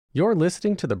You're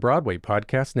listening to the Broadway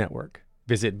Podcast Network.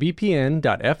 Visit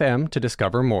bpn.fm to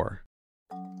discover more.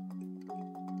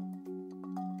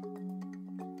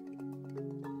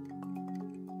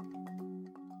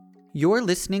 You're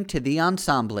listening to The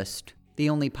Ensemblist, the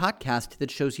only podcast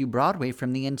that shows you Broadway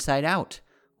from the inside out.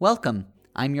 Welcome.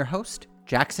 I'm your host,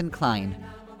 Jackson Klein.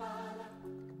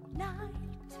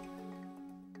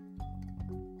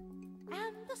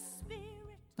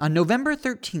 On November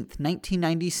 13th,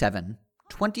 1997,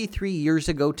 23 years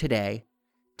ago today,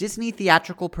 Disney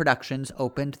Theatrical Productions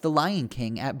opened The Lion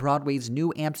King at Broadway's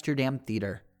New Amsterdam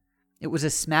Theater. It was a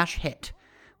smash hit,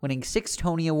 winning 6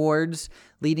 Tony Awards,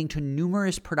 leading to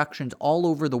numerous productions all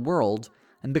over the world,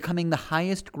 and becoming the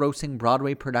highest-grossing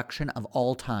Broadway production of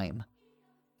all time.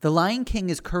 The Lion King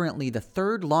is currently the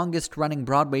third longest-running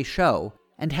Broadway show,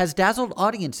 and has dazzled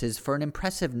audiences for an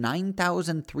impressive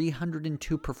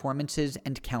 9,302 performances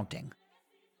and counting.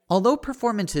 Although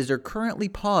performances are currently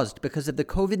paused because of the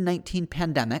COVID-19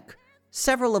 pandemic,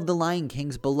 several of The Lion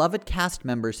King's beloved cast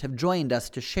members have joined us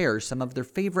to share some of their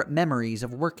favorite memories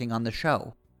of working on the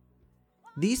show.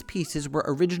 These pieces were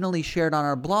originally shared on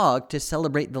our blog to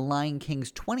celebrate The Lion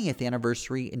King's 20th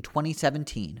anniversary in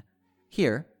 2017.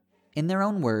 Here, in their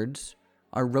own words,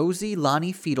 are Rosie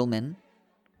Lani Fiedelman,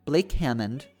 Blake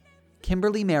Hammond,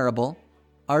 Kimberly Marable,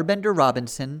 Arbender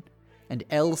Robinson, and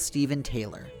L. Stephen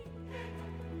Taylor.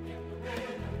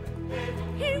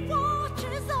 He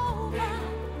watches over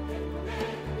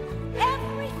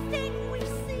everything we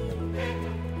see.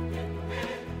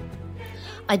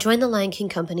 I joined the Lion King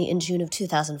Company in June of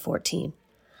 2014.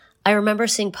 I remember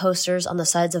seeing posters on the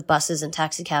sides of buses and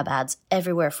taxicab ads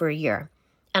everywhere for a year,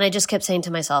 and I just kept saying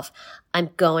to myself, I'm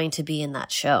going to be in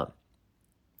that show.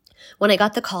 When I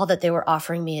got the call that they were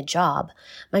offering me a job,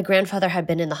 my grandfather had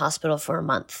been in the hospital for a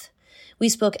month. We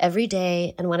spoke every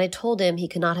day, and when I told him, he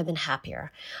could not have been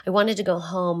happier. I wanted to go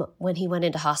home when he went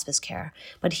into hospice care,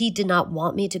 but he did not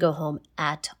want me to go home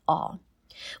at all.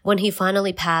 When he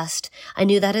finally passed, I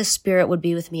knew that his spirit would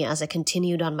be with me as I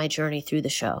continued on my journey through the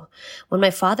show. When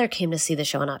my father came to see the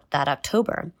show that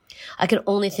October, I could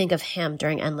only think of him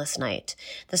during Endless Night,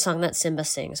 the song that Simba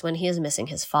sings when he is missing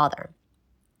his father.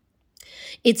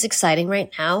 It's exciting right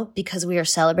now because we are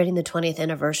celebrating the 20th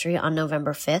anniversary on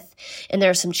November 5th, and there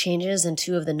are some changes in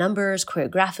 2 of the numbers,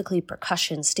 choreographically,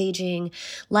 percussion, staging,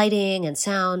 lighting, and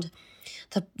sound.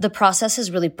 The process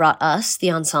has really brought us, the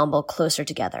ensemble, closer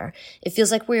together. It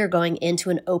feels like we are going into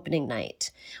an opening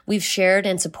night. We've shared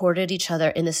and supported each other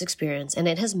in this experience, and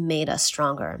it has made us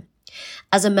stronger.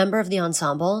 As a member of the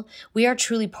ensemble, we are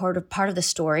truly part of the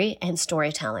story and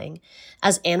storytelling.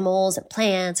 As animals and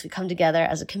plants, we come together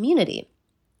as a community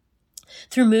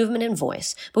through movement and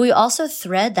voice, but we also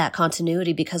thread that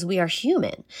continuity because we are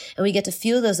human, and we get to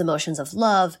feel those emotions of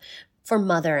love for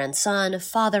mother and son,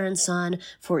 father and son,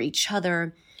 for each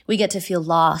other. We get to feel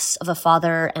loss of a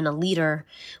father and a leader.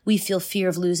 We feel fear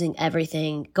of losing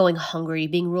everything, going hungry,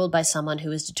 being ruled by someone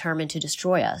who is determined to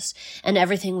destroy us, and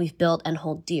everything we've built and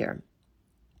hold dear.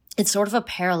 It's sort of a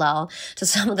parallel to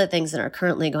some of the things that are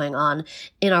currently going on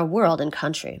in our world and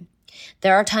country.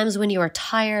 There are times when you are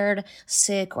tired,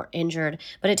 sick, or injured,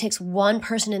 but it takes one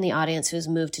person in the audience who is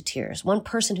moved to tears, one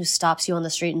person who stops you on the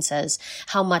street and says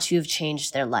how much you've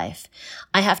changed their life.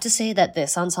 I have to say that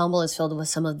this ensemble is filled with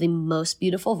some of the most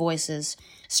beautiful voices,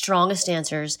 strongest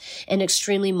dancers, and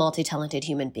extremely multi-talented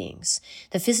human beings.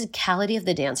 The physicality of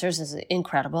the dancers is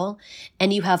incredible,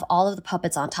 and you have all of the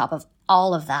puppets on top of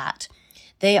all of that.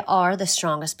 They are the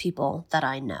strongest people that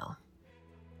I know.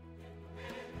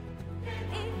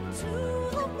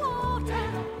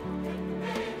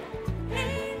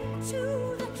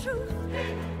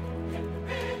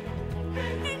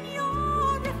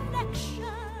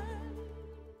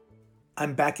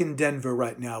 I'm back in Denver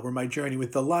right now, where my journey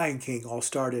with The Lion King all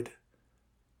started.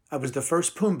 I was the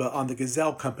first Pumbaa on the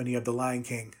Gazelle Company of The Lion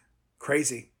King.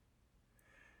 Crazy.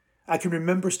 I can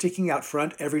remember sticking out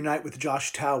front every night with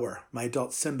Josh Tower, my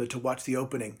adult Simba, to watch the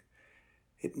opening.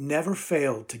 It never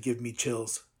failed to give me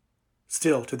chills.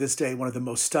 Still, to this day, one of the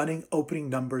most stunning opening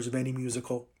numbers of any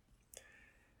musical.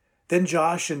 Then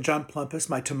Josh and John Plumpus,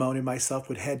 my Timon, and myself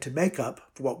would head to makeup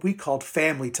for what we called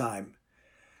family time.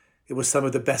 It was some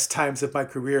of the best times of my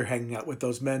career hanging out with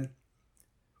those men.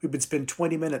 We would spend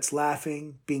 20 minutes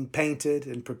laughing, being painted,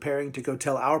 and preparing to go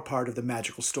tell our part of the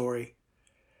magical story.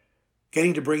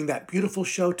 Getting to bring that beautiful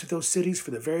show to those cities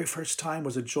for the very first time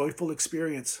was a joyful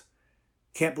experience.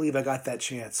 Can't believe I got that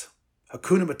chance.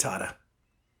 Hakuna Matata.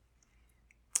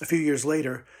 A few years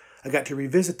later, I got to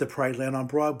revisit the Pride Land on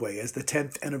Broadway as the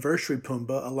 10th anniversary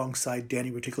Pumbaa alongside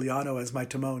Danny Rutigliano as my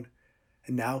Timon.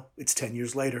 And now it's 10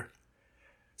 years later.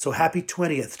 So happy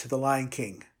 20th to The Lion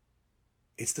King.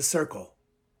 It's the circle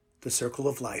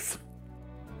of life.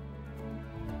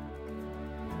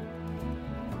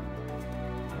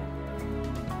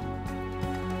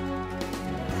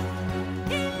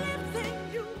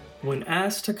 When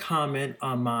asked to comment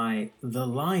on my The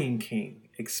Lion King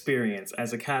experience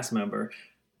as a cast member,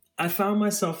 I found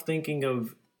myself thinking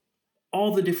of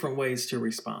all the different ways to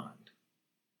respond.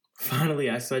 Finally,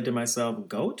 I said to myself,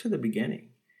 go to the beginning.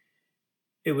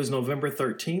 It was November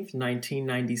 13th,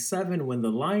 1997, when The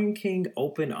Lion King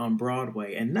opened on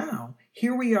Broadway, and now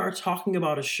here we are talking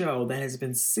about a show that has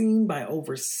been seen by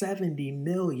over 70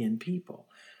 million people.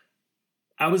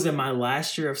 I was in my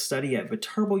last year of study at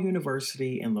Viterbo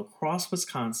University in La Crosse,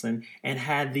 Wisconsin, and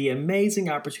had the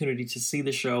amazing opportunity to see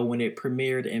the show when it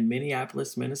premiered in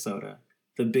Minneapolis, Minnesota,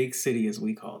 the big city as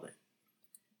we called it.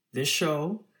 This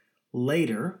show,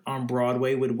 later on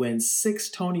Broadway, would win 6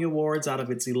 Tony Awards out of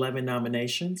its 11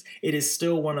 nominations. It is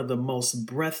still one of the most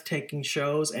breathtaking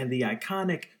shows, and the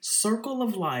iconic Circle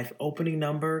of Life opening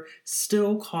number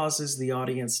still causes the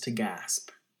audience to gasp.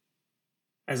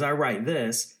 As I write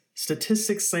this,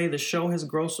 statistics say the show has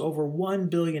grossed over $1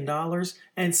 billion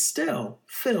and still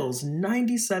fills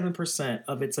 97%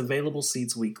 of its available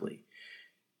seats weekly.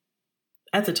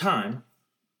 At the time,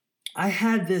 I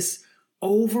had this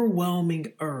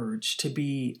overwhelming urge to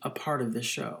be a part of this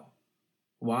show.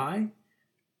 Why?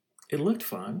 It looked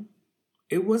fun.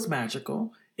 It was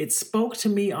magical. It spoke to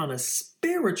me on a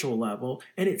spiritual level,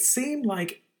 and it seemed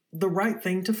like the right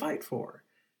thing to fight for.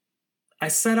 I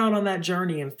set out on that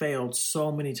journey and failed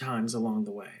so many times along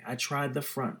the way. I tried the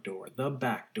front door, the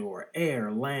back door,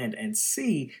 air, land, and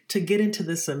sea to get into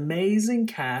this amazing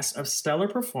cast of stellar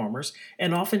performers,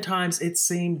 and oftentimes it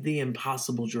seemed the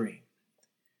impossible dream.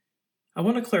 I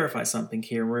want to clarify something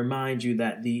here and remind you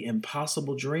that the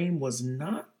impossible dream was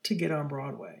not to get on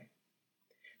Broadway.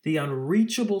 The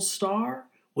unreachable star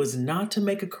was not to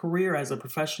make a career as a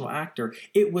professional actor.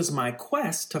 It was my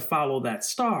quest to follow that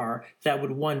star that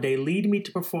would one day lead me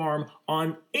to perform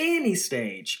on any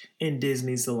stage in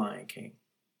Disney's The Lion King.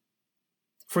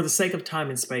 For the sake of time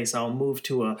and space, I'll move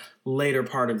to a later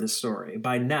part of the story.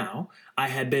 By now, I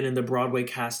had been in the Broadway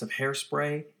cast of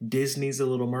Hairspray, Disney's The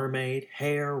Little Mermaid,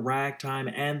 Hair, Ragtime,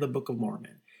 and The Book of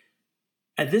Mormon.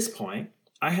 At this point,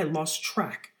 I had lost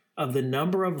track of the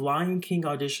number of Lion King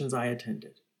auditions I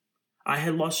attended. I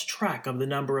had lost track of the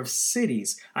number of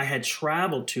cities I had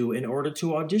traveled to in order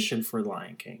to audition for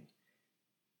Lion King.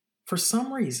 For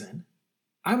some reason,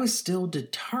 I was still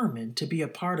determined to be a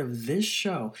part of this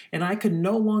show, and I could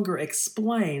no longer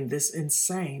explain this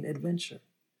insane adventure.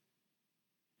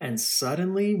 And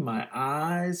suddenly, my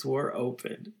eyes were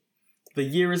opened. The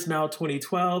year is now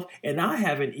 2012, and I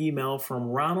have an email from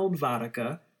Ronald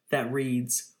Vodka that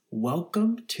reads,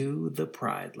 "Welcome to the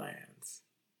Pride Lands."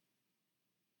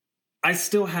 I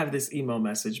still have this email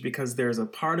message because there's a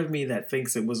part of me that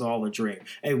thinks it was all a dream,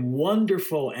 a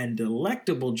wonderful and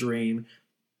delectable dream,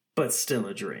 but still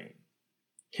a dream.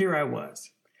 Here I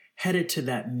was, headed to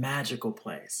that magical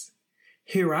place.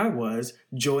 Here I was,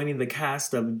 joining the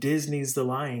cast of Disney's The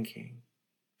Lion King.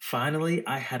 Finally,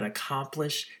 I had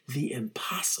accomplished the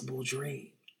impossible dream.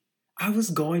 I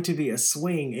was going to be a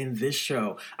swing in this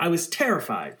show. I was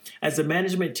terrified as the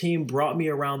management team brought me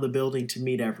around the building to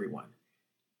meet everyone.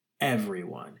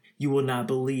 Everyone. You will not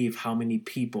believe how many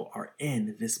people are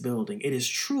in this building. It is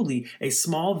truly a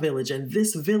small village, and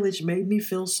this village made me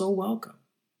feel so welcome.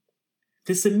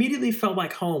 This immediately felt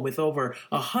like home with over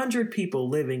 100 people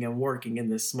living and working in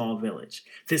this small village.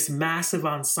 This massive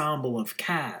ensemble of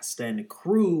cast and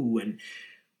crew and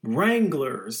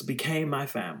wranglers became my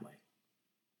family.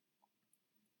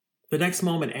 The next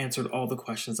moment answered all the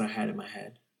questions I had in my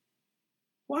head.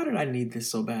 Why did I need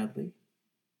this so badly?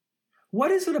 What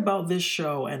is it about this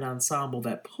show and ensemble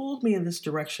that pulled me in this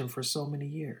direction for so many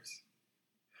years?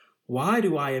 Why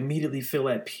do I immediately feel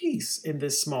at peace in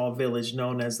this small village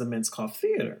known as the Minskoff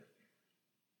Theater?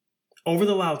 Over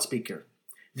the loudspeaker,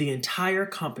 the entire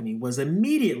company was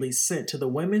immediately sent to the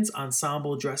women's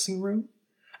ensemble dressing room.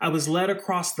 I was led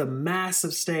across the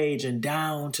massive stage and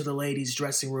down to the ladies'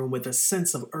 dressing room with a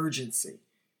sense of urgency.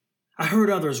 I heard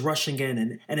others rushing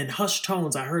in, and in hushed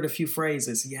tones I heard a few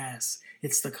phrases. Yes,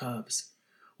 it's the Cubs.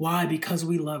 Why? Because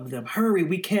we love them. Hurry,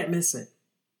 we can't miss it.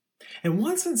 And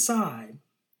once inside,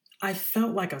 I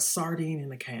felt like a sardine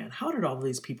in a can. How did all of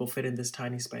these people fit in this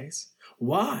tiny space?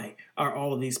 Why are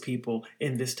all of these people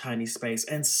in this tiny space?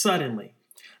 And suddenly,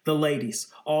 the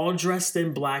ladies, all dressed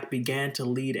in black, began to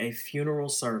lead a funeral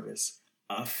service.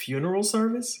 A funeral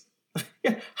service?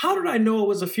 Yeah, how did I know it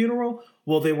was a funeral?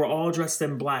 Well, they were all dressed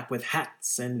in black with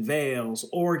hats and veils,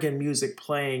 organ music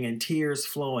playing and tears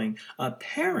flowing,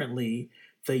 apparently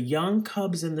The young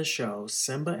cubs in the show,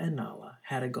 Simba and Nala,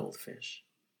 had a goldfish.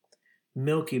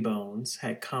 Milky Bones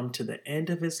had come to the end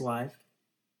of his life,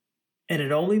 and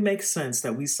it only makes sense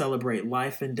that we celebrate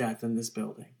life and death in this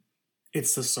building.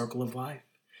 It's the circle of life.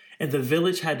 And the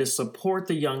village had to support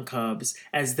the young cubs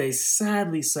as they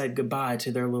sadly said goodbye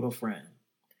to their little friend.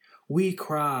 We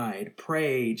cried,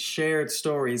 prayed, shared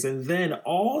stories, and then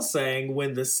all sang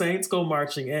When the Saints Go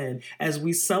Marching In as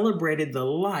we celebrated the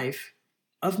life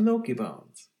of Milky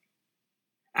Bones.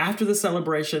 After the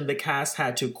celebration, the cast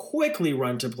had to quickly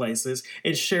run to places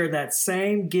and share that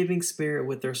same giving spirit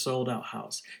with their sold-out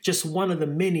house. Just one of the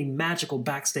many magical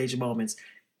backstage moments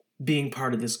being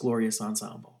part of this glorious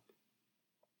ensemble.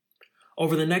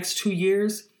 Over the next 2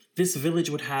 years, this village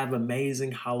would have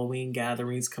amazing Halloween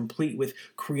gatherings, complete with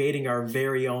creating our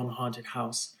very own haunted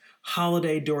house,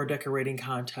 holiday door decorating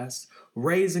contests,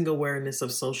 raising awareness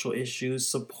of social issues,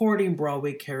 supporting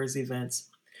Broadway Cares events.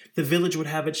 The village would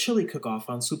have a chili cook-off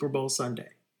on Super Bowl Sunday.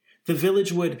 The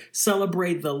village would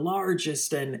celebrate the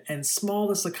largest and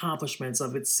smallest accomplishments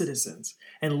of its citizens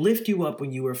and lift you up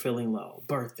when you were feeling low.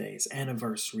 Birthdays,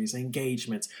 anniversaries,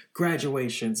 engagements,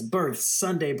 graduations, births,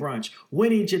 Sunday brunch,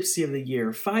 winning Gypsy of the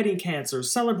Year, fighting cancer,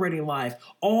 celebrating life,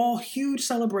 all huge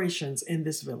celebrations in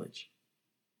this village.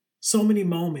 So many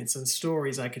moments and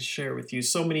stories I could share with you,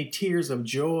 so many tears of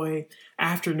joy,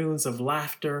 afternoons of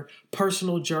laughter,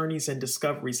 personal journeys and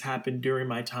discoveries happened during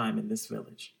my time in this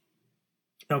village.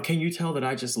 Now, can you tell that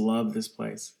I just love this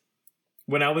place?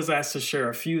 When I was asked to share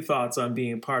a few thoughts on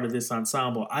being part of this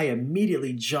ensemble, I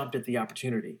immediately jumped at the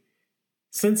opportunity.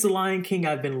 Since The Lion King,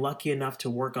 I've been lucky enough to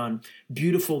work on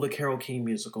Beautiful the Carole King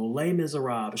musical, Les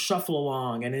Miserables, Shuffle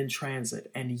Along, and In Transit.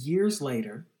 And years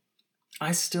later,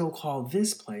 I still call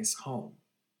this place home.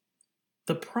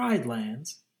 The Pride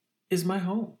Lands is my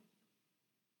home.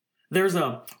 There's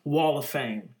a wall of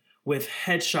fame with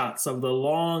headshots of the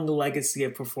long legacy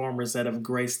of performers that have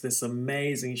graced this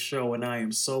amazing show, and I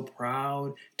am so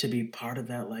proud to be part of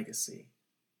that legacy.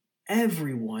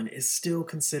 Everyone is still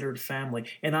considered family,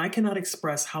 and I cannot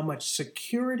express how much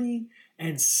security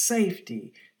and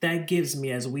safety that gives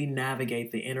me as we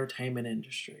navigate the entertainment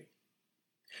industry.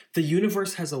 The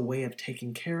universe has a way of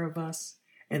taking care of us,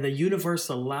 and the universe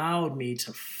allowed me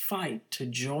to fight to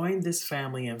join this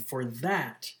family, and for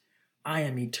that, I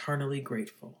am eternally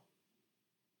grateful.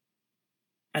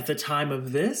 At the time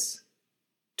of this,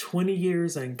 20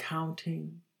 years and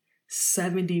counting,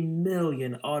 70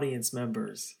 million audience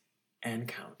members and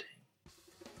counting.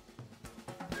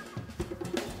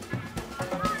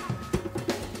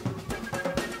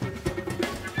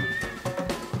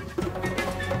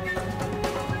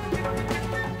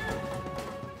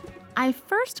 I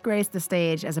first graced the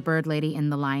stage as a bird lady in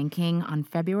The Lion King on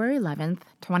February 11th,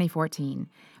 2014,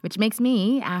 which makes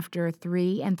me, after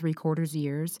 3 3/4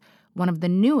 years, one of the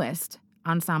newest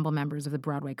ensemble members of the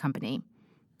Broadway company.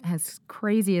 As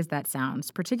crazy as that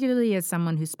sounds, particularly as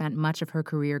someone who spent much of her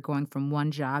career going from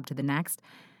one job to the next,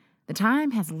 the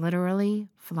time has literally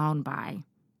flown by.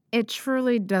 It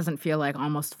truly doesn't feel like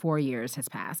almost 4 years has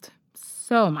passed.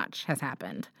 So much has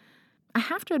happened. I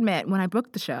have to admit, when I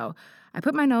booked the show, I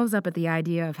put my nose up at the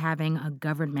idea of having a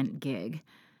government gig.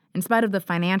 In spite of the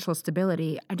financial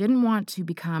stability, I didn't want to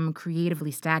become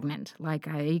creatively stagnant, like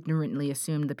I ignorantly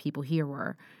assumed the people here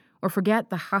were, or forget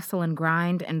the hustle and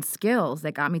grind and skills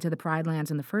that got me to the Pride Lands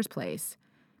in the first place.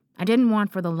 I didn't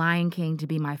want for the Lion King to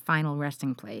be my final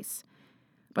resting place.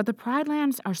 But the Pride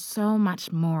Lands are so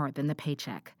much more than the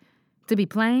paycheck. To be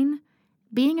plain,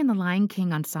 being in the Lion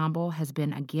King ensemble has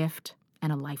been a gift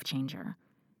and a life changer.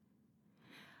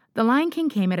 The Lion King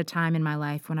came at a time in my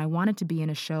life when I wanted to be in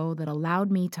a show that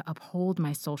allowed me to uphold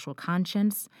my social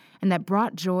conscience and that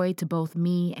brought joy to both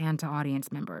me and to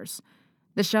audience members.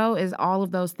 The show is all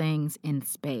of those things in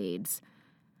spades.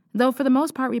 Though for the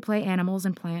most part we play animals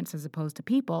and plants as opposed to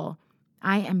people,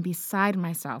 I am beside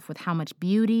myself with how much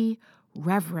beauty,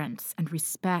 reverence, and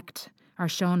respect are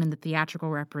shown in the theatrical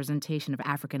representation of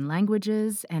African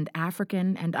languages and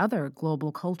African and other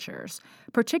global cultures,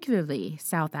 particularly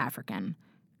South African.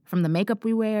 From the makeup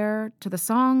we wear, to the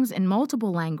songs in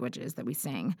multiple languages that we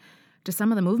sing, to some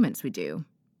of the movements we do.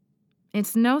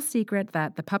 It's no secret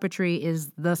that the puppetry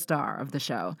is the star of the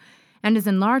show, and is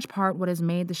in large part what has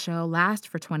made the show last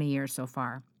for 20 years so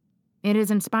far. It is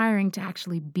inspiring to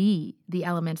actually be the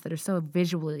elements that are so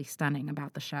visually stunning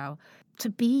about the show, to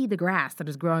be the grass that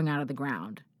is growing out of the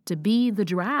ground, to be the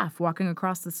giraffe walking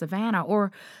across the savannah,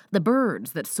 or the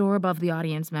birds that soar above the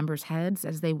audience members' heads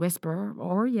as they whisper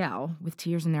or yell with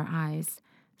tears in their eyes.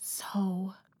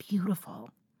 So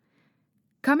beautiful.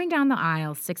 Coming down the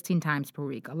aisle 16 times per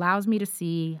week allows me to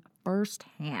see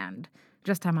firsthand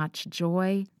just how much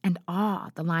joy and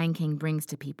awe the Lion King brings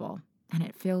to people, and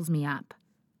it fills me up.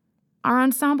 Our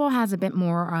ensemble has a bit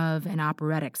more of an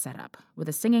operatic setup, with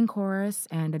a singing chorus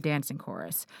and a dancing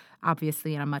chorus,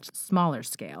 obviously on a much smaller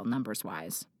scale,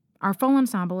 numbers-wise. Our full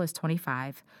ensemble is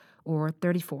 25, or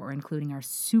 34, including our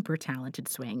super talented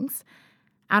swings.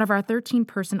 Out of our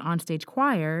 13-person onstage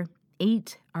choir,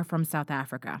 8 are from South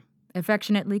Africa,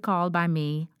 affectionately called by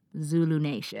me Zulu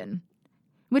Nation,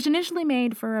 which initially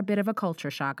made for a bit of a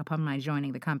culture shock upon my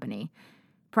joining the company.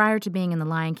 Prior to being in The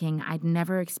Lion King, I'd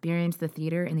never experienced the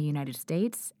theater in the United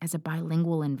States as a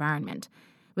bilingual environment,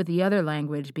 with the other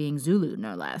language being Zulu,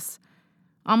 no less.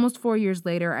 Almost 4 years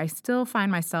later, I still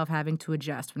find myself having to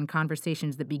adjust when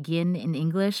conversations that begin in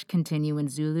English continue in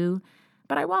Zulu,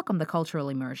 but I welcome the cultural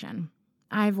immersion.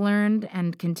 I've learned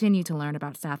and continue to learn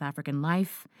about South African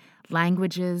life,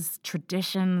 languages,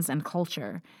 traditions, and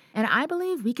culture, and I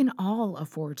believe we can all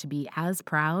afford to be as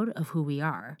proud of who we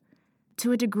are.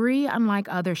 To a degree unlike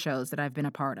other shows that I've been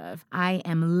a part of, I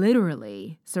am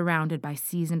literally surrounded by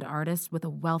seasoned artists with a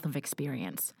wealth of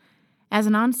experience. As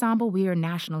an ensemble, we are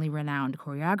nationally renowned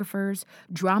choreographers,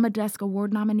 Drama Desk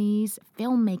Award nominees,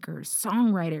 filmmakers,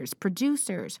 songwriters,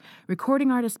 producers, recording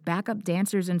artists, backup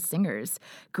dancers and singers,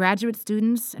 graduate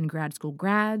students and grad school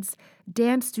grads,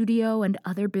 dance studio and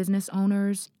other business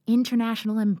owners,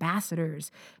 international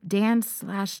ambassadors,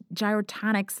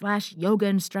 dance/gyrotonic/yoga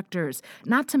instructors,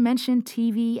 not to mention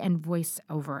TV and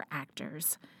voiceover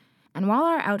actors. And while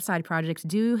our outside projects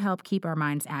do help keep our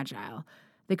minds agile,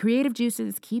 the creative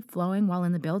juices keep flowing while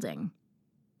in the building.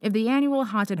 If the annual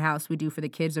haunted house we do for the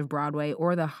kids of Broadway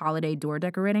or the holiday door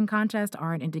decorating contest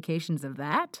aren't indications of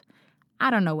that, I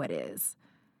don't know what is.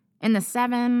 In the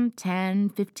 7, 10,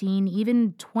 15,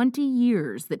 even 20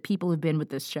 years that people have been with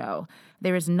this show,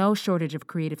 there is no shortage of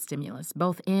creative stimulus,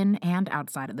 both in and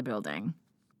outside of the building.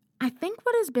 I think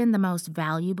what has been the most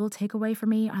valuable takeaway for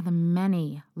me are the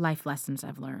many life lessons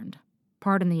I've learned.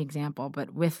 Pardon the example,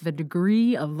 but with the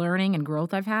degree of learning and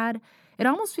growth I've had, it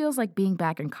almost feels like being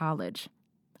back in college.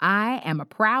 I am a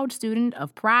proud student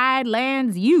of Pride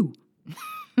Lands U.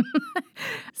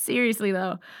 Seriously,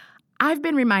 though, I've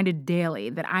been reminded daily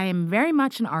that I am very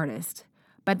much an artist,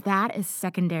 but that is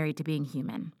secondary to being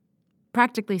human.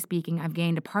 Practically speaking, I've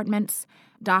gained apartments,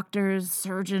 doctors,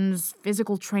 surgeons,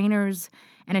 physical trainers,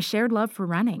 and a shared love for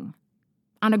running.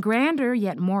 On a grander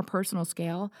yet more personal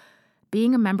scale,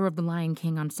 being a member of the Lion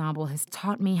King ensemble has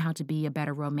taught me how to be a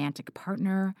better romantic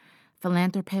partner,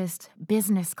 philanthropist,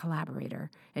 business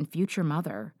collaborator, and future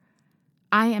mother.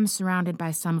 I am surrounded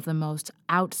by some of the most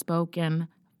outspoken,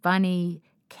 funny,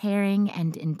 caring,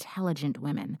 and intelligent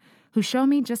women who show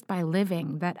me just by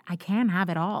living that I can have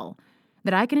it all,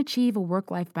 that I can achieve a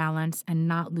work-life balance and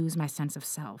not lose my sense of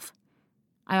self.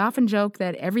 I often joke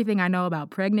that everything I know about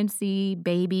pregnancy,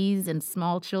 babies, and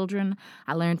small children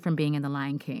I learned from being in The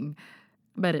Lion King.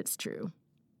 But it's true.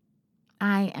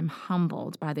 I am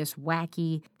humbled by this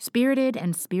wacky, spirited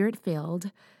and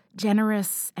spirit-filled,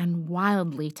 generous and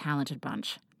wildly talented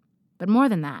bunch. But more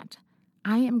than that,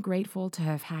 I am grateful to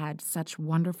have had such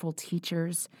wonderful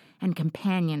teachers and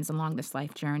companions along this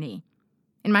life journey.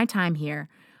 In my time here,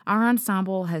 our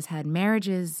ensemble has had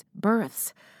marriages,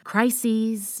 births,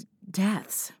 crises,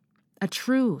 deaths, a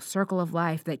true circle of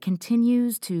life that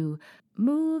continues to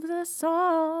move us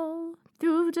all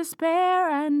through despair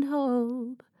and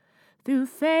hope, through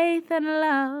faith and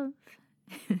love.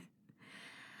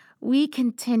 We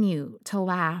continue to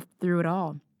laugh through it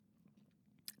all.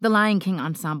 The Lion King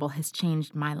ensemble has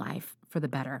changed my life for the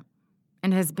better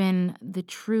and has been the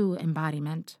true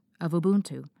embodiment of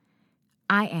Ubuntu.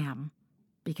 I am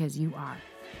because you are.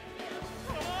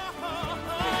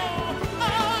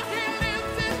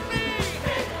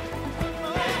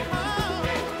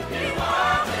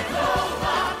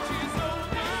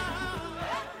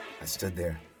 I stood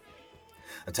there,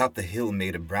 atop the hill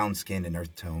made of brown skin and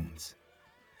earth tones.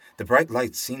 The bright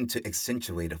light seemed to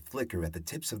accentuate a flicker at the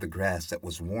tips of the grass that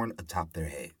was worn atop their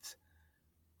heads.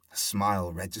 A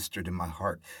smile registered in my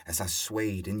heart as I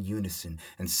swayed in unison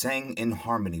and sang in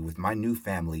harmony with my new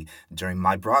family during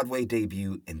my Broadway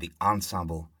debut in the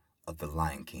ensemble of The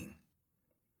Lion King.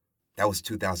 That was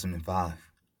 2005.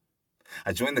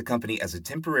 I joined the company as a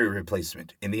temporary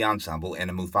replacement in the ensemble and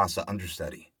a Mufasa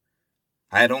understudy.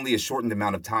 I had only a shortened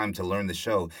amount of time to learn the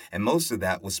show, and most of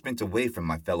that was spent away from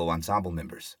my fellow ensemble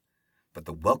members. But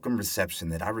the welcome reception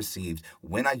that I received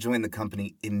when I joined the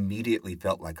company immediately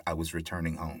felt like I was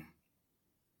returning home.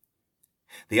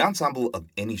 The ensemble of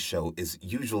any show is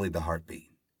usually the heartbeat,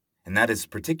 and that is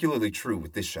particularly true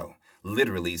with this show.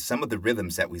 Literally, some of the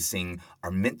rhythms that we sing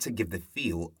are meant to give the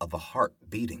feel of a heart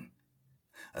beating.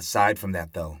 Aside from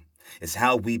that, though, It's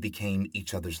how we became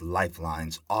each other's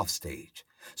lifelines offstage,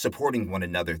 supporting one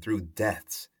another through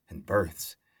deaths and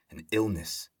births and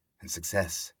illness and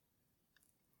success.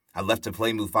 I left to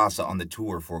play Mufasa on the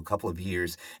tour for a couple of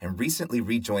years and recently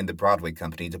rejoined the Broadway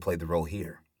company to play the role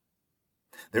here.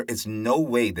 There is no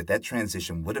way that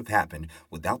transition would have happened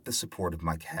without the support of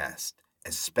my cast,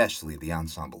 especially the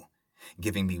ensemble,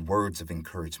 giving me words of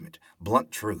encouragement,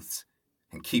 blunt truths,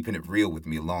 and keeping it real with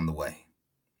me along the way.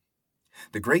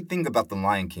 The great thing about The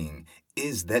Lion King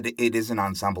is that it is an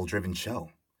ensemble-driven show.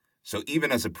 So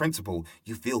even as a principal,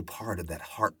 you feel part of that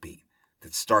heartbeat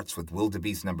that starts with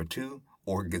Wildebeest number 2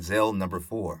 or Gazelle number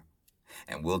 4.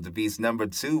 And Wildebeest number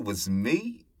 2 was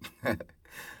me.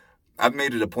 I've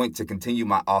made it a point to continue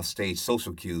my offstage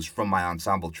social cues from my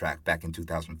ensemble track back in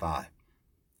 2005.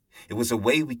 It was a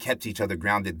way we kept each other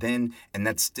grounded then, and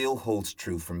that still holds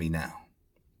true for me now.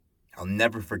 I'll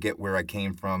never forget where I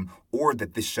came from or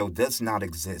that this show does not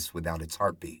exist without its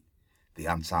heartbeat, the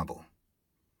ensemble.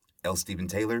 L. Stephen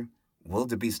Taylor,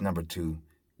 Wildebeest number 2,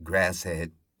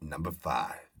 Grasshead number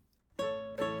 5.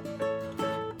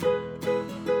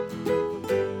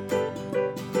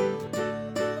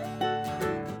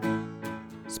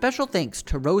 Special thanks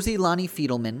to Rosie Lani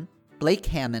Fiedelman, Blake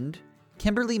Hammond,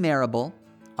 Kimberly Marable,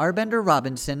 Arbender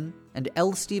Robinson, and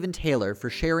L. Stephen Taylor for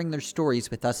sharing their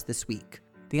stories with us this week.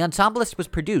 The Ensemblist was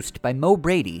produced by Mo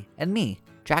Brady and me,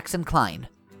 Jackson Klein.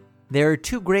 There are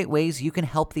 2 great ways you can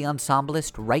help The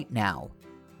Ensemblist right now.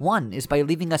 One is by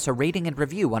leaving us a rating and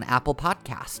review on Apple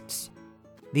Podcasts.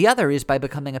 The other is by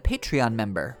becoming a Patreon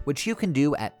member, which you can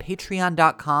do at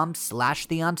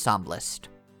patreon.com/theensemblist.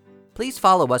 Please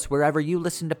follow us wherever you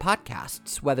listen to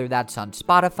podcasts, whether that's on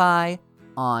Spotify,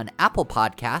 on Apple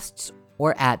Podcasts,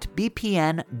 or at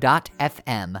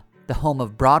bpn.fm, the home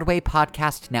of Broadway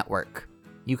Podcast Network.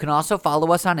 You can also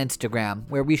follow us on Instagram,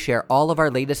 where we share all of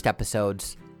our latest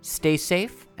episodes. Stay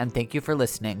safe, and thank you for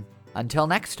listening. Until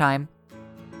next time.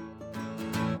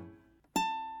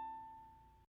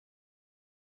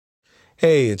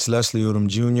 Hey, it's Leslie Odom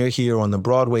Jr. here on the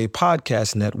Broadway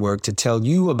Podcast Network to tell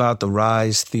you about the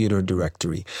Rise Theater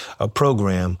Directory, a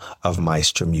program of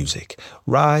Maestro Music.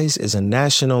 Rise is a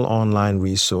national online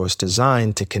resource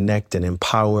designed to connect and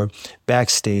empower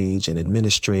backstage and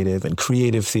administrative and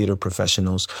creative theater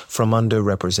professionals from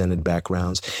underrepresented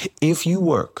backgrounds. If you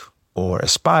work or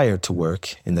aspire to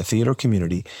work in the theater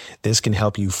community, this can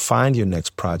help you find your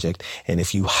next project. And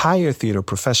if you hire theater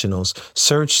professionals,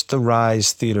 search the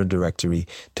Rise Theater Directory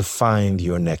to find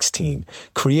your next team.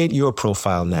 Create your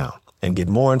profile now and get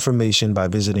more information by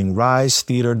visiting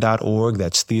risetheater.org.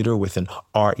 That's theater with an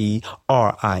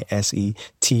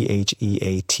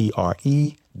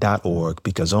RERISETHEATRE.org,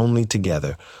 because only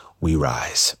together we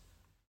rise.